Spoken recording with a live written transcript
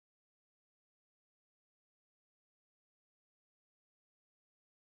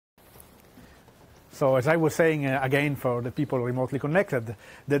So as I was saying, again, for the people remotely connected,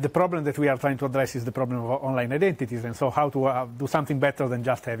 the problem that we are trying to address is the problem of online identities, and so how to do something better than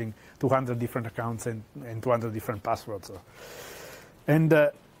just having 200 different accounts and 200 different passwords. And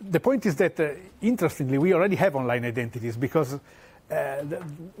the point is that, interestingly, we already have online identities because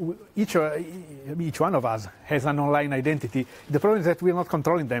each one of us has an online identity. The problem is that we are not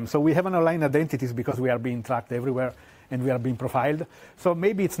controlling them. So we have an online identities because we are being tracked everywhere and we are being profiled. So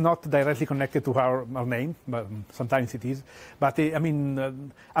maybe it's not directly connected to our name, but sometimes it is. But I mean,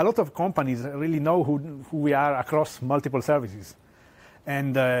 a lot of companies really know who we are across multiple services.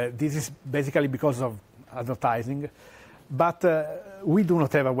 And this is basically because of advertising. But we do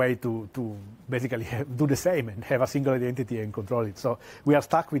not have a way to basically do the same and have a single identity and control it. So we are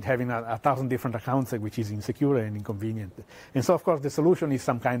stuck with having 1,000 different accounts, which is insecure and inconvenient. And so, of course, the solution is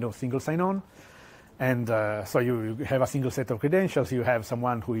some kind of single sign-on. And so you have a single set of credentials. You have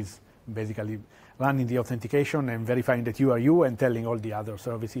someone who is basically running the authentication and verifying that you are you and telling all the other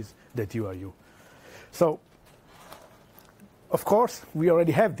services that you are you. So, of course, we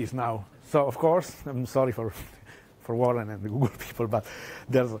already have this now. So, of course, I'm sorry for Warren and the Google people, but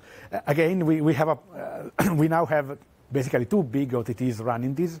there's again we have we now have basically two big OTTs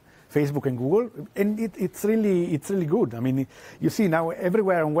running this, Facebook and Google, and it's really good. I mean, you see now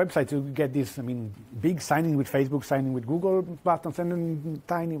everywhere on websites you get this. I mean, big signing with Facebook, signing with Google buttons, and then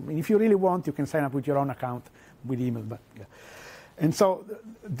tiny. I mean, if you really want, you can sign up with your own account with email. But yeah. And so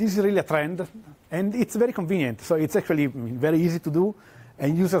this is really a trend, and it's very convenient. So it's actually very easy to do.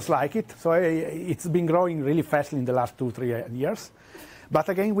 And users like it, so it's been growing really fast in the last 2-3 years. But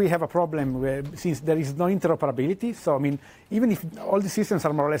again, we have a problem since there is no interoperability. So I mean, even if all the systems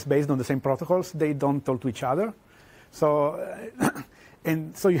are more or less based on the same protocols, they don't talk to each other. So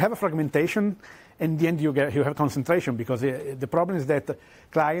and so you have a fragmentation, and in the end you have concentration, because the problem is that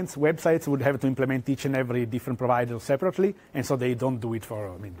clients, websites would have to implement each and every different provider separately, and so they don't do it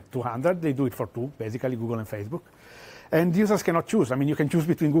for 200. They do it for 2, basically Google and Facebook. And users cannot choose. I mean, you can choose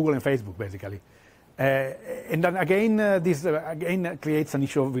between Google and Facebook, basically. And then again, this again creates an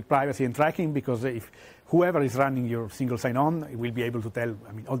issue with privacy and tracking, because if whoever is running your single sign-on will be able to tell,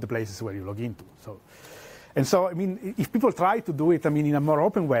 all the places where you log into. So, I mean, if people try to do it, in a more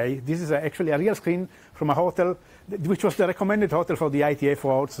open way, this is actually a real screen from a hotel, which was the recommended hotel for the ITF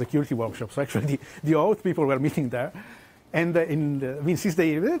OAuth security workshop. So actually, the OAuth people were meeting there. And since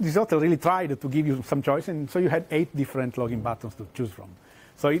this hotel really tried to give you some choice, and so you had 8 different login buttons to choose from.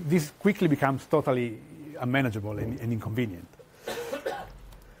 So this quickly becomes totally unmanageable and inconvenient.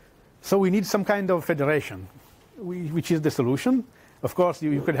 So we need some kind of federation, which is the solution. Of course,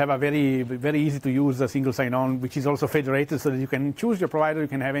 you could have a very, very easy to use single sign-on, which is also federated, so that you can choose your provider. You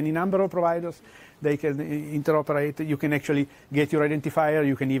can have any number of providers. They can interoperate. You can actually get your identifier.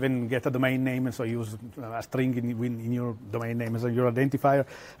 You can even get a domain name, and so use a string in your domain name as your identifier.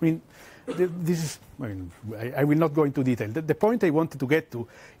 This is. I will not go into detail. The point I wanted to get to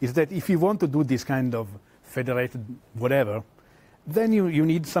is that if you want to do this kind of federated whatever, then you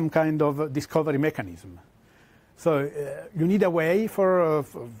need some kind of discovery mechanism. So you need a way for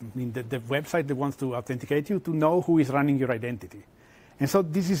the website that wants to authenticate you to know who is running your identity. And so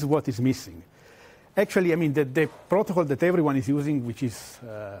this is what is missing. Actually, the protocol that everyone is using, which is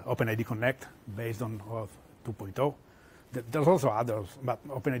OpenID Connect, based on OAuth 2.0. There's also others, but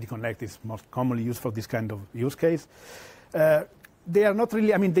OpenID Connect is most commonly used for this kind of use case. They are not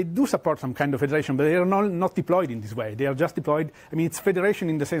really, they do support some kind of federation, but they are not deployed in this way. They are just deployed, it's federation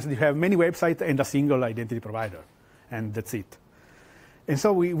in the sense that you have many websites and a single identity provider, and that's it. And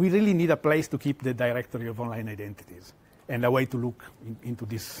so we really need a place to keep the directory of online identities and a way to look into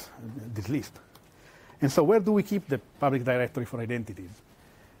this list. And so where do we keep the public directory for identities?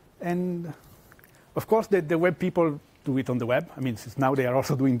 And of course, the web people do it on the web. Since now they are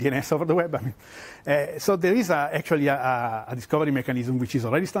also doing DNS over the web. So there is actually a discovery mechanism which is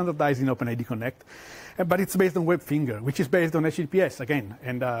already standardized in OpenID Connect, but it's based on Webfinger, which is based on HTTPS again,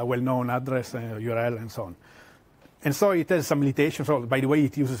 and a well-known address, URL, and so on. And so it has some limitations. So, by the way,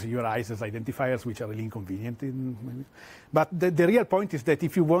 it uses URIs as identifiers, which are really inconvenient. But the real point is that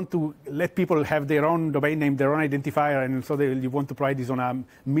if you want to let people have their own domain name, their own identifier, and so you want to provide this on 1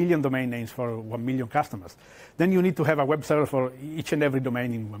 million domain names for 1 million customers, then you need to have a web server for each and every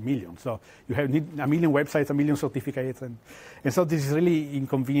domain in 1 million. So you need 1 million websites, 1 million certificates. And so this is really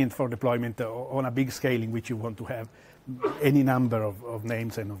inconvenient for deployment on a big scale in which you want to have any number of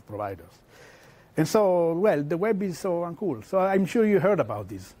names and of providers. And so, the web is so uncool. So I'm sure you heard about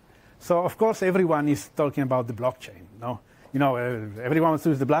this. So, of course, everyone is talking about the blockchain. No? Everyone wants to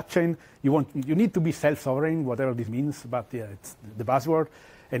use the blockchain. You need to be self-sovereign, whatever this means, but yeah, it's the buzzword.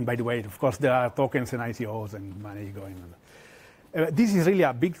 And by the way, of course, there are tokens and ICOs and money going on. This is really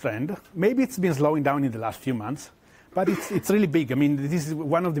a big trend. Maybe it's been slowing down in the last few months, but it's really big. I mean, this is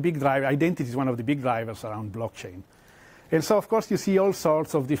one of the big drivers. Identity is one of the big drivers around blockchain. And so, of course, you see all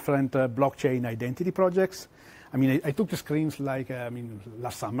sorts of different blockchain identity projects. I mean, I took the screens like,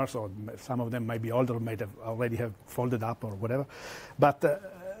 last summer, so some of them might be older, might have already have folded up or whatever. But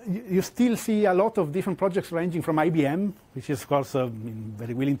you still see a lot of different projects ranging from IBM, which is, of course,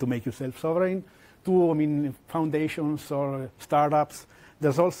 very willing to make you self-sovereign, to, foundations or startups.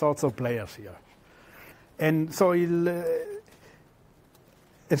 There's all sorts of players here. And so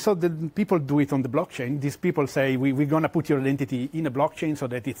the people do it on the blockchain. These people say, we're going to put your identity in a blockchain so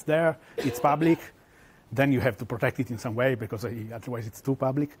that it's there, it's public. Then you have to protect it in some way because otherwise it's too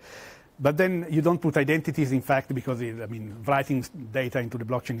public. But then you don't put identities, in fact, because writing data into the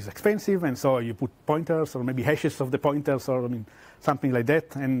blockchain is expensive, and so you put pointers or maybe hashes of the pointers or something like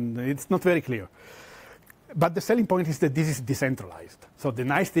that, and it's not very clear. But the selling point is that this is decentralized. So the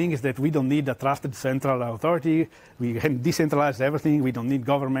nice thing is that we don't need a trusted central authority. We can decentralize everything. We don't need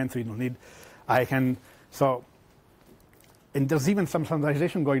governments. We don't need ICANN. And there's even some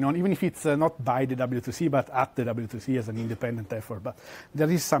standardization going on, even if it's not by the W2C, but at the W2C as an independent effort. But there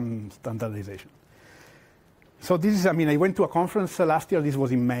is some standardization. So this is, I went to a conference last year. This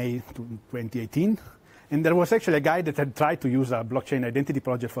was in May 2018. And there was actually a guy that had tried to use a blockchain identity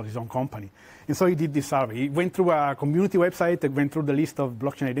project for his own company. And so he did this survey. He went through a community website, went through the list of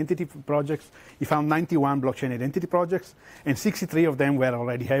blockchain identity projects. He found 91 blockchain identity projects, and 63 of them were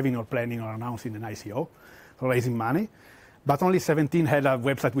already having or planning or announcing an ICO, or raising money. But only 17 had a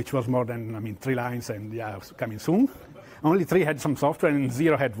website which was more than 3 lines and coming soon. Only 3 had some software and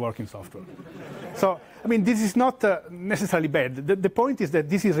 0 had working software. So, this is not necessarily bad. The point is that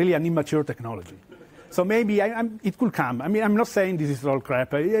this is really an immature technology. So maybe it could come. I'm not saying this is all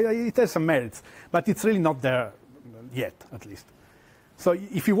crap. It has some merits, but it's really not there yet, at least. So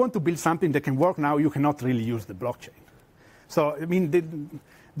if you want to build something that can work now, you cannot really use the blockchain. So,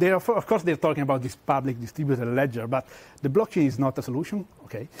 of course, they're talking about this public distributed ledger, but the blockchain is not a solution.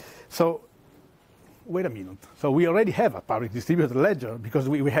 Okay, so wait a minute. So we already have a public distributed ledger because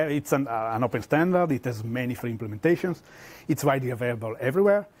we have it's an open standard. It has many free implementations. It's widely available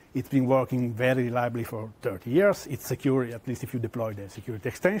everywhere. It's been working very reliably for 30 years. It's secure, at least if you deploy the security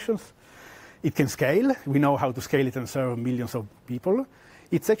extensions. It can scale. We know how to scale it and serve millions of people.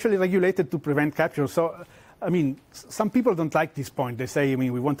 It's actually regulated to prevent capture. So. Some people don't like this point. They say, we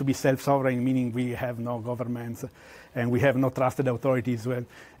want to be self-sovereign, meaning we have no governments and we have no trusted authorities. Well,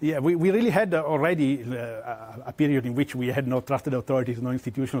 yeah, we really had already a period in which we had no trusted authorities, no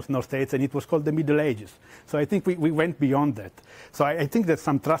institutions, no states, and it was called the Middle Ages. So I think we went beyond that. So I think that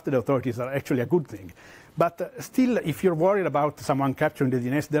some trusted authorities are actually a good thing. But still, if you're worried about someone capturing the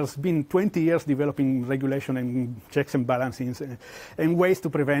DNS, there's been 20 years developing regulation and checks and balances and ways to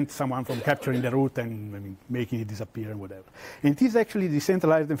prevent someone from capturing the root and making it disappear and whatever. And it is actually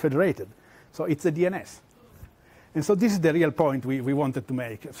decentralized and federated. So it's the DNS. And so this is the real point we wanted to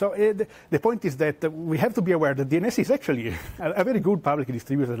make. So the point is that we have to be aware that DNS is actually a very good publicly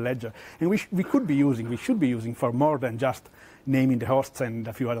distributed ledger. And we should be using for more than just naming the hosts and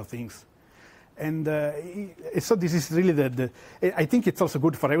a few other things. And so this is really I think it's also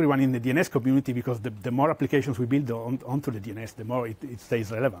good for everyone in the DNS community because the more applications we build onto the DNS, the more it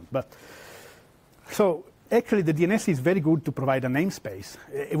stays relevant. But so actually the DNS is very good to provide a namespace,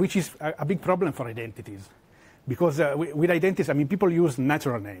 which is a big problem for identities. Because with identities, people use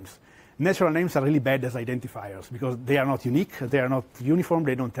natural names. Natural names are really bad as identifiers because they are not unique, they are not uniform,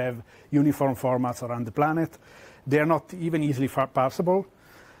 they don't have uniform formats around the planet, they are not even easily parsable.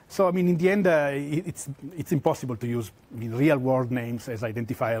 So, in the end, it's impossible to use real-world names as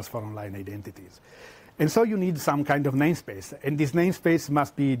identifiers for online identities. And so you need some kind of namespace. And this namespace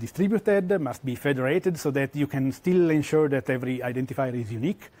must be distributed, must be federated, so that you can still ensure that every identifier is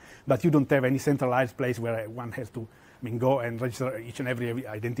unique, but you don't have any centralized place where one has to go and register each and every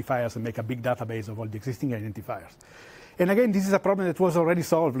identifiers and make a big database of all the existing identifiers. And again, this is a problem that was already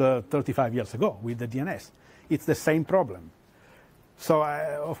solved 35 years ago with the DNS. It's the same problem. So,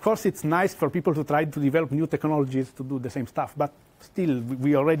 of course, it's nice for people to try to develop new technologies to do the same stuff, but still,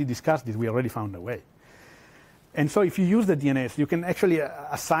 we already discussed this, we already found a way. And so if you use the DNS, you can actually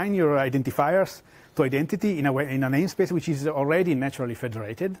assign your identifiers to identity in a namespace which is already naturally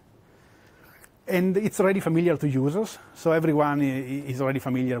federated. And it's already familiar to users, so everyone is already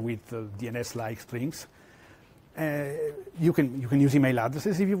familiar with DNS-like strings. You can use email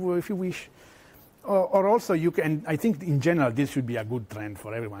addresses if you wish. Or also you can, I think in general this should be a good trend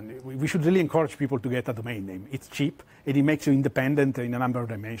for everyone. We should really encourage people to get a domain name. It's cheap and it makes you independent in a number of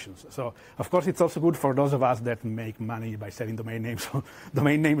dimensions. So of course it's also good for those of us that make money by selling domain names or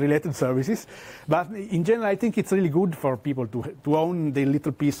domain name related services. But in general I think it's really good for people to own the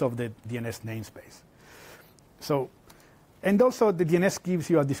little piece of the DNS namespace. So, and also the DNS gives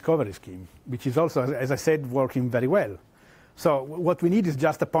you a discovery scheme, which is also, as I said, working very well. So what we need is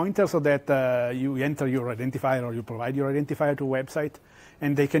just a pointer so that you enter your identifier or you provide your identifier to a website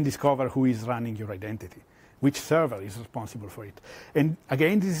and they can discover who is running your identity, which server is responsible for it. And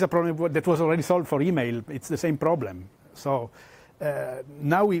again, this is a problem that was already solved for email. It's the same problem. So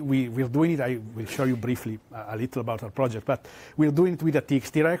now we're doing it. I will show you briefly a little about our project, but we're doing it with a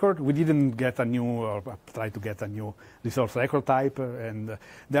TXT record. We didn't get a new, or try to get a new resource record type. And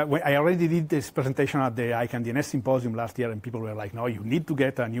I already did this presentation at the ICANN DNS symposium last year, and people were like, no, you need to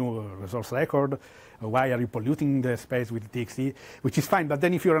get a new resource record. Why are you polluting the space with TXT? Which is fine, but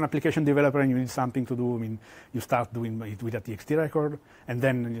then if you're an application developer and you need something to do, I mean, you start doing it with a TXT record, and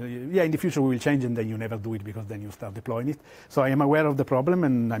then, yeah, in the future we will change, and then you never do it because then you start deploying it. So I am aware of the problem,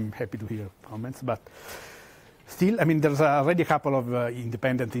 and I'm happy to hear comments, but still, I mean, there's already a couple of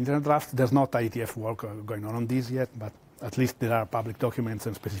independent internet drafts. There's not IETF work going on this yet, but at least there are public documents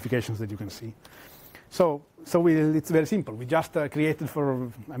and specifications that you can see. So it's very simple. We just created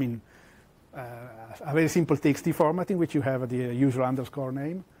for, I mean, a very simple TXT format in which you have the user underscore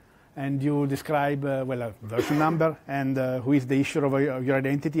name, and you describe, well, a version number and who is the issuer of your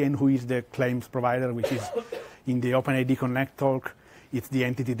identity and who is the claims provider, which is in the OpenID Connect talk. It's the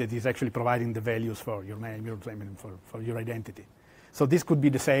entity that is actually providing the values for your name, your claim, and for your identity. So this could be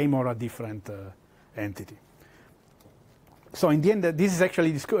the same or a different entity. So in the end, this is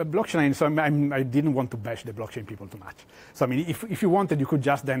actually this blockchain. So I didn't want to bash the blockchain people too much. So I mean, if you wanted, you could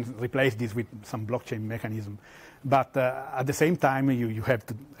just then replace this with some blockchain mechanism. But at the same time, you have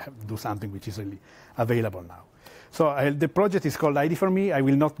to do something which is really available now. So the project is called ID4me. I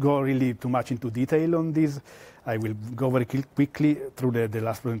will not go really too much into detail on this. I will go very quickly through the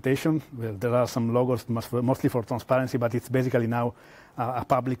last presentation. Well, there are some logos, mostly for transparency, but it's basically now a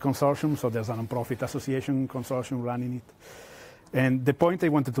public consortium. So there's a non-profit association consortium running it. And the point I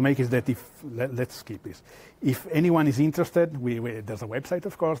wanted to make is that let's skip this. If anyone is interested, there's a website,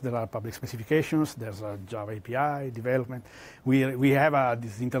 of course. There are public specifications. There's a Java API development. We have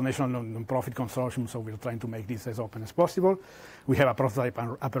this international non-profit consortium, so we're trying to make this as open as possible. We have a prototype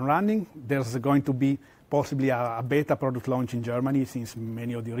up and running. There's going to be possibly a beta product launch in Germany, since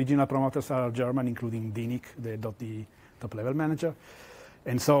many of the original promoters are German, including DNIC, the .de top-level manager.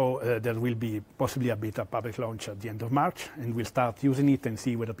 And so there will be possibly a beta public launch at the end of March, and we'll start using it and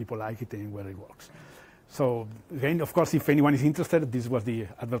see whether people like it and whether it works. So again, of course, if anyone is interested, this was the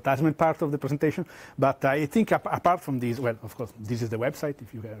advertisement part of the presentation. But I think apart from this, well, of course, this is the website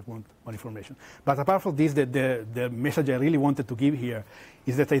if you want more information. But apart from this, the message I really wanted to give here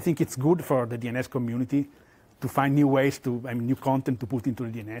is that I think it's good for the DNS community to find new ways new content to put into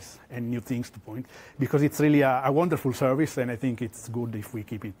the DNS and new things to point, because it's really a wonderful service, and I think it's good if we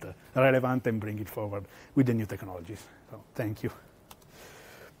keep it relevant and bring it forward with the new technologies. So, thank you.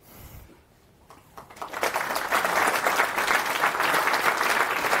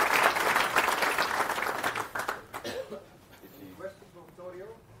 Questions for Vittorio?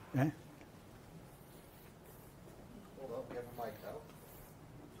 Yeah? Hold on, we have a mic now.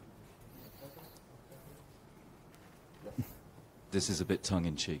 This is a bit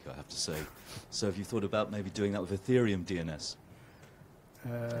tongue-in-cheek, I have to say. So have you thought about maybe doing that with Ethereum DNS?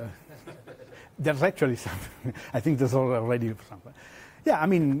 There's actually something. I think there's already something. Yeah, I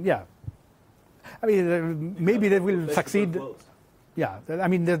mean, yeah. I mean, maybe they will succeed. Yeah, I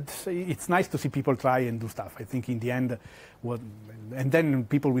mean, it's nice to see people try and do stuff. I think in the end, and then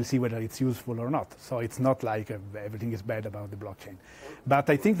people will see whether it's useful or not. So it's not like everything is bad about the blockchain. But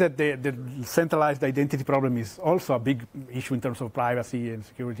I think that the centralized identity problem is also a big issue in terms of privacy and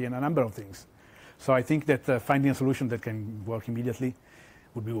security and a number of things. So I think that finding a solution that can work immediately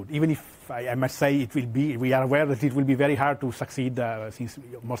would be good. Even if I must say we are aware that it will be very hard to succeed since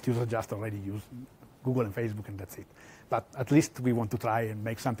most users just already use Google and Facebook and that's it. But at least we want to try and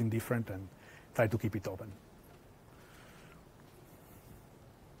make something different and try to keep it open.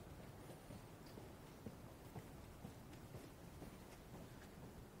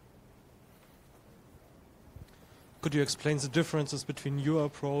 Could you explain the differences between your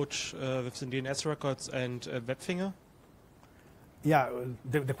approach with the DNS records and Webfinger? Yeah,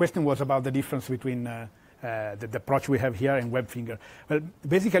 the question was about the difference between the approach we have here in Webfinger. Well,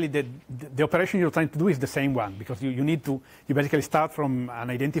 basically, the operation you're trying to do is the same one, because you basically start from an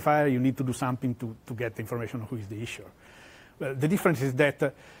identifier, you need to do something to get information on who is the issuer. Well, the difference is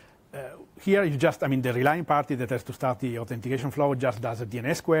that here you just, the relying party that has to start the authentication flow just does a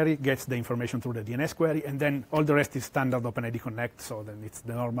DNS query, gets the information through the DNS query, and then all the rest is standard OpenID Connect, so then it's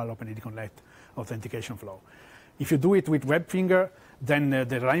the normal OpenID Connect authentication flow. If you do it with Webfinger, then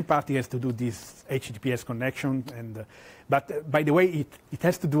the relying party has to do this HTTPS connection, but by the way, it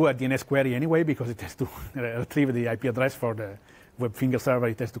has to do a DNS query anyway, because it has to retrieve the IP address for the Webfinger server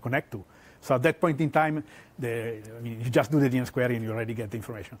it has to connect to. So at that point in time, you just do the DNS query and you already get the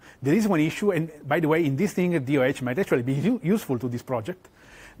information. There is one issue, and by the way, in this thing, DOH might actually be useful to this project,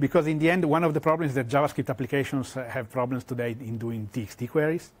 because in the end, one of the problems is that JavaScript applications have problems today in doing TXT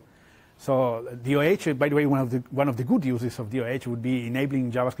queries. So DOH, by the way, one of the good uses of DOH would be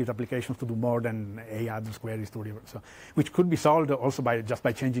enabling JavaScript applications to do more than A address queries, which could be solved also just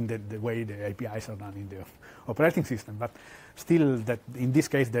by changing the way the APIs are done in the operating system. But still, that in this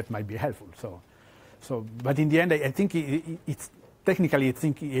case, that might be helpful. But in the end, I think it's technically,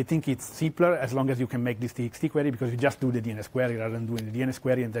 I think it's simpler as long as you can make this TXT query, because you just do the DNS query rather than doing the DNS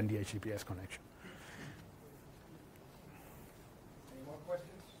query and then the HTTPS connection. Any more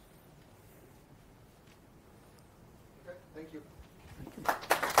questions? Okay, thank you.